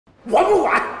我不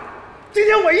管，今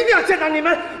天我一定要见到你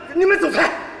们总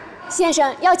裁。先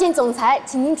生要见总裁，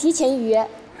请您提前预约。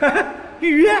预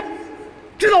约？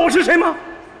知道我是谁吗？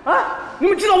啊，你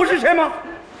们知道我是谁吗？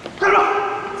干什么？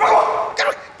放开我！干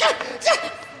什么？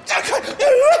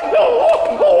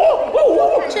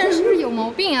这人是不是有毛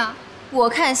病啊？我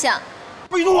看像。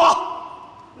不许动我！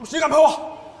你们谁敢碰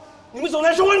我？你们总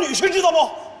裁是我女婿，知道不？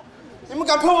你们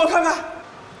敢碰我看看？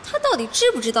他到底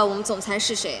知不知道我们总裁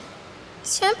是谁？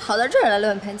竟然跑到这儿来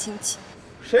乱攀亲戚！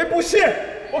谁不信？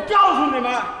我告诉你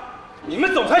们，你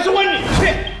们总裁是我女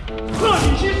婿，贺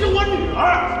锦熙是我女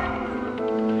儿。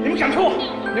你们敢碰我？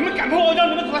你们敢碰我，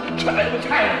让你们总裁踹你们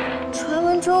菜了！传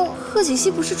闻中，贺锦熙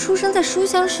不是出生在书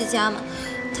香世家吗？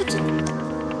他这……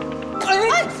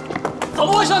哎，怎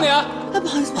么回事你？哎，不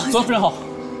好意思，不好意思。左夫人好。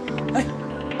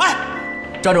哎，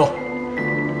站住！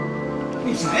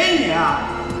你谁你啊？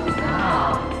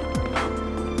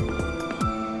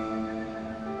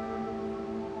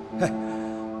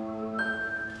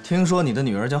听说你的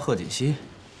女儿叫贺锦熙。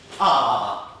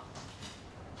哈，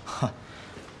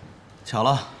巧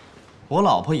了，我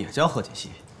老婆也叫贺锦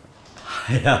熙。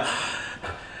哎呀，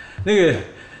那个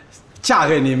嫁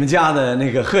给你们家的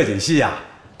那个贺锦熙呀，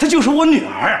她就是我女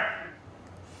儿。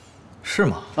是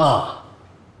吗？啊。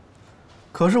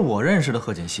可是我认识的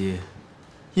贺锦熙，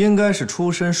应该是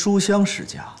出身书香世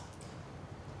家。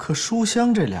可书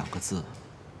香这2个字，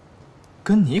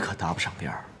跟你可搭不上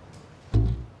边儿。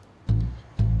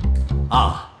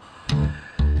啊，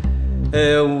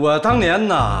我当年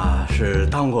呢是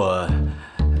当过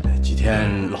几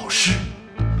天老师，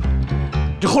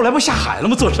这后来不下海了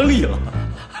吗？做生意了。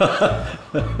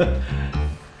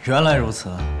原来如此，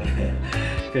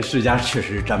跟世家确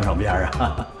实沾不上边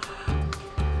啊。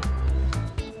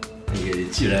那个，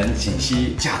既然锦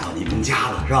熙嫁到你们家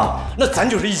了，是吧？那咱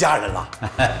就是一家人了。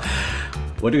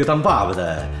我这个当爸爸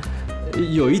的，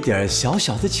有一点小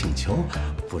小的请求，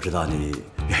不知道你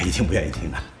愿意听不愿意听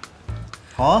呢？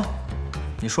好啊，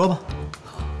你说吧。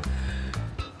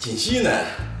锦熙呢，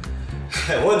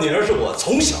我女儿是我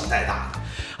从小带大的，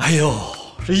哎呦，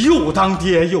是又当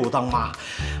爹又当妈，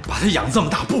把她养这么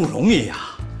大不容易呀。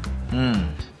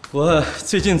我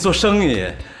最近做生意，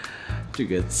这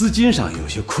个资金上有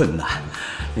些困难，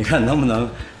你看能不能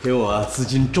给我资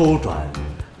金周转？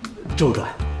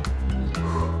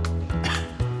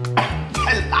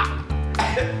太辣，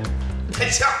太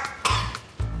呛。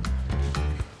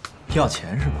要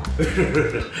钱是吧？不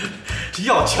是，这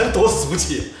要钱多俗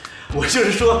气。我就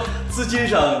是说资金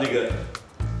上那个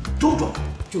周转，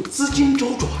就资金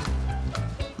周转。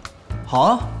好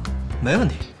啊，没问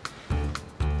题。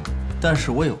但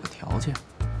是我有个条件。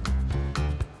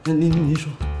您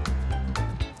说。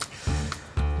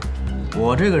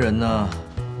我这个人呢，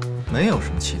没有什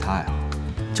么其他爱好，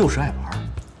就是爱玩。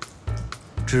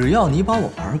只要你把我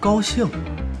玩高兴，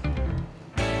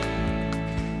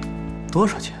多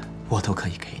少钱我都可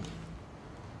以给你。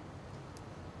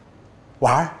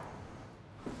玩？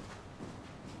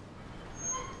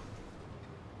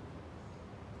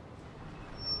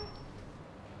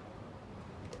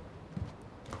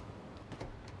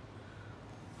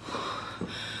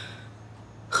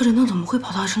贺振东怎么会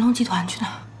跑到神龙集团去呢？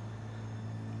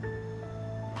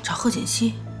找贺锦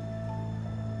熙，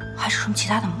还是什么其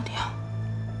他的目的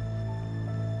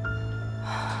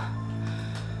啊？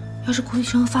要是顾医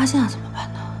生发现了怎么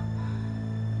办呢？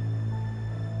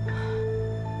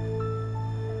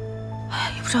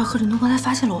哎，也不知道贺振东刚才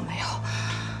发现了我没有。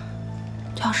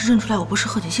他要是认出来我不是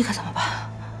贺锦熙，可怎么办？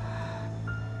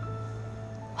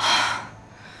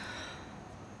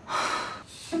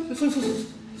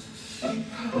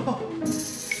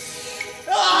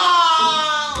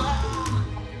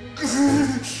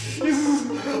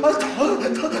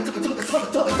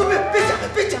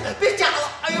别夹了！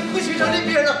哎呀，不许让你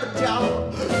别让他夹了！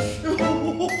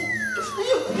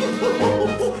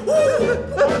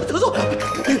走走，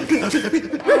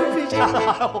别夹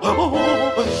了！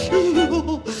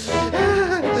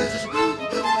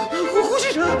胡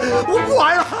先生，我不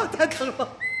玩了，太疼了。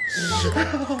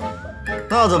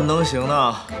那怎么能行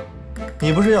呢？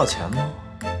你不是要钱吗？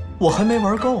我还没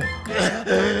玩够呢。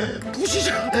胡先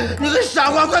生，你个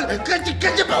傻瓜，快赶紧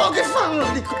把我给放了！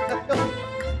你快！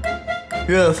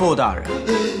岳父大人，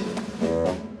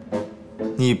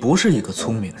你不是一个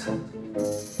聪明人。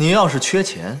你要是缺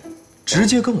钱，直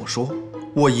接跟我说，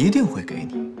我一定会给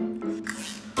你。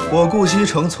我顾西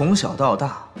城从小到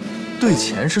大，对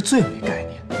钱是最没概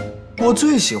念的。我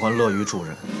最喜欢乐于助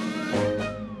人，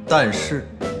但是，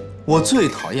我最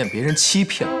讨厌别人欺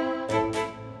骗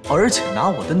我，而且拿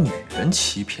我的女人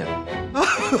欺骗我。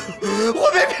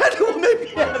我没骗你，我没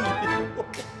骗你。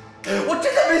我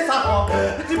真的没撒谎，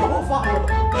你把我放了吧！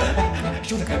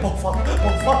就得该爆发了。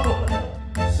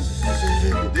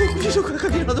顾先生，快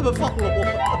让他们放了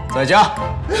我！在家。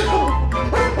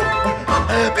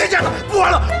别讲了，不玩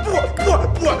了，不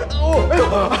玩了！哦，哎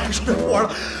呦，兄弟，不玩了！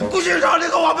顾先生，这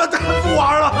个王八蛋，不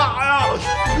玩了！哎呀，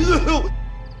哎呦！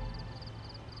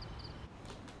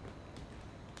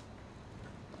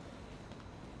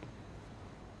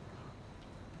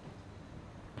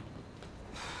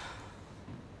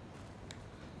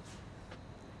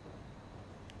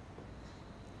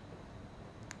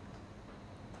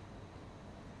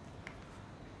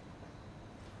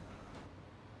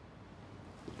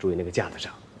注意那个架子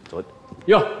上，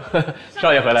哟，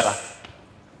少爷回来了。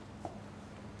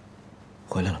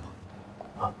回来了吗？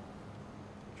啊，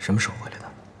什么时候回来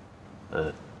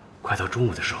的？快到中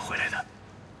午的时候回来的，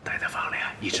待在房里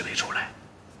啊，一直没出来。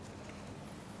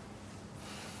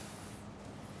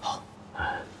好。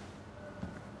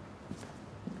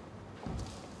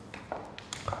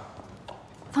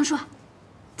方叔，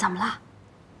怎么了？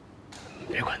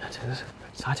别管他，真是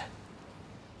撒去。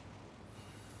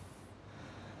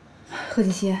贺锦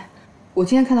熙，我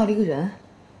今天看到了一个人，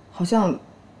好像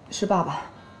是爸爸。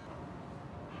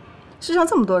世上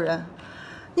这么多人，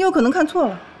你有可能看错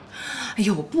了。哎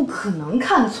呦，我不可能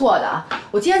看错的，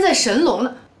我今天在神龙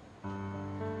呢。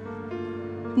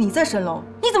你在神龙？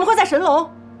你怎么会在神龙？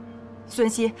苏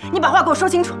妍希，你把话给我说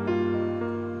清楚。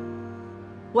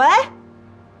喂，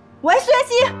苏妍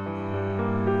希。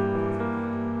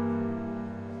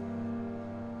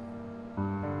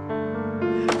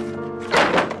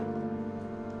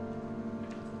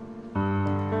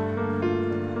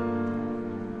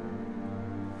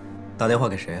打电话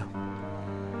给谁啊？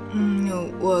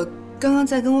我刚刚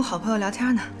在跟我好朋友聊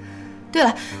天呢。对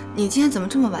了，你今天怎么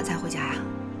这么晚才回家呀？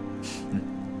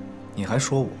你还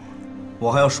说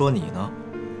我还要说你呢。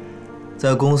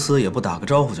在公司也不打个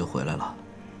招呼就回来了，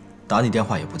打你电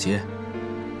话也不接。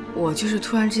我就是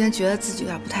突然之间觉得自己有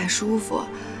点不太舒服，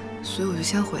所以我就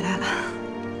先回来了。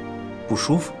不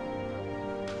舒服？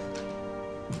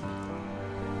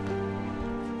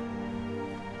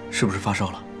是不是发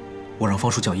烧了？我让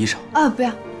方叔叫医生。啊，不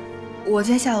要，我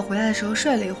今天下午回来的时候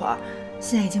睡了一会儿，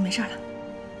现在已经没事了。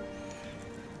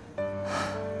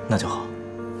那就好。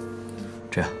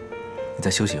这样，你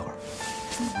再休息一会儿，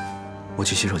我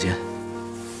去洗手间。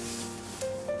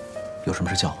有什么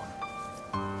事叫我。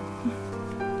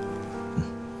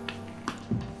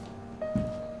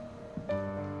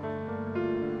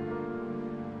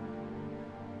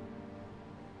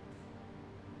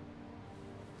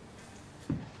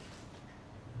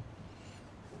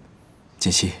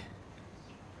锦溪，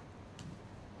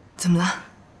怎么了？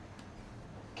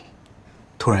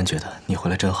突然觉得你回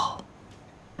来真好。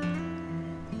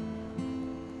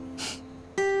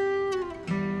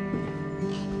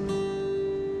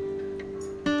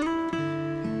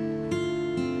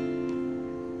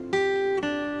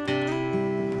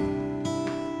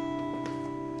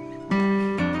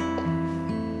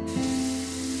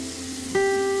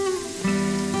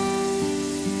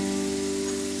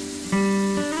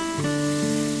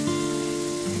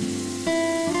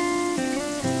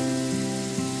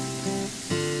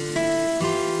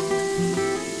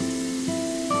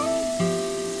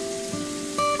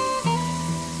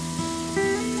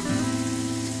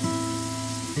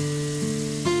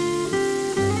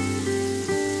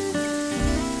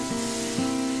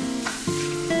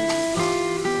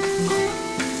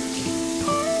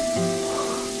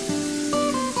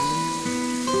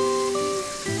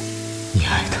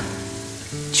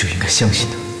相信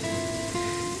他。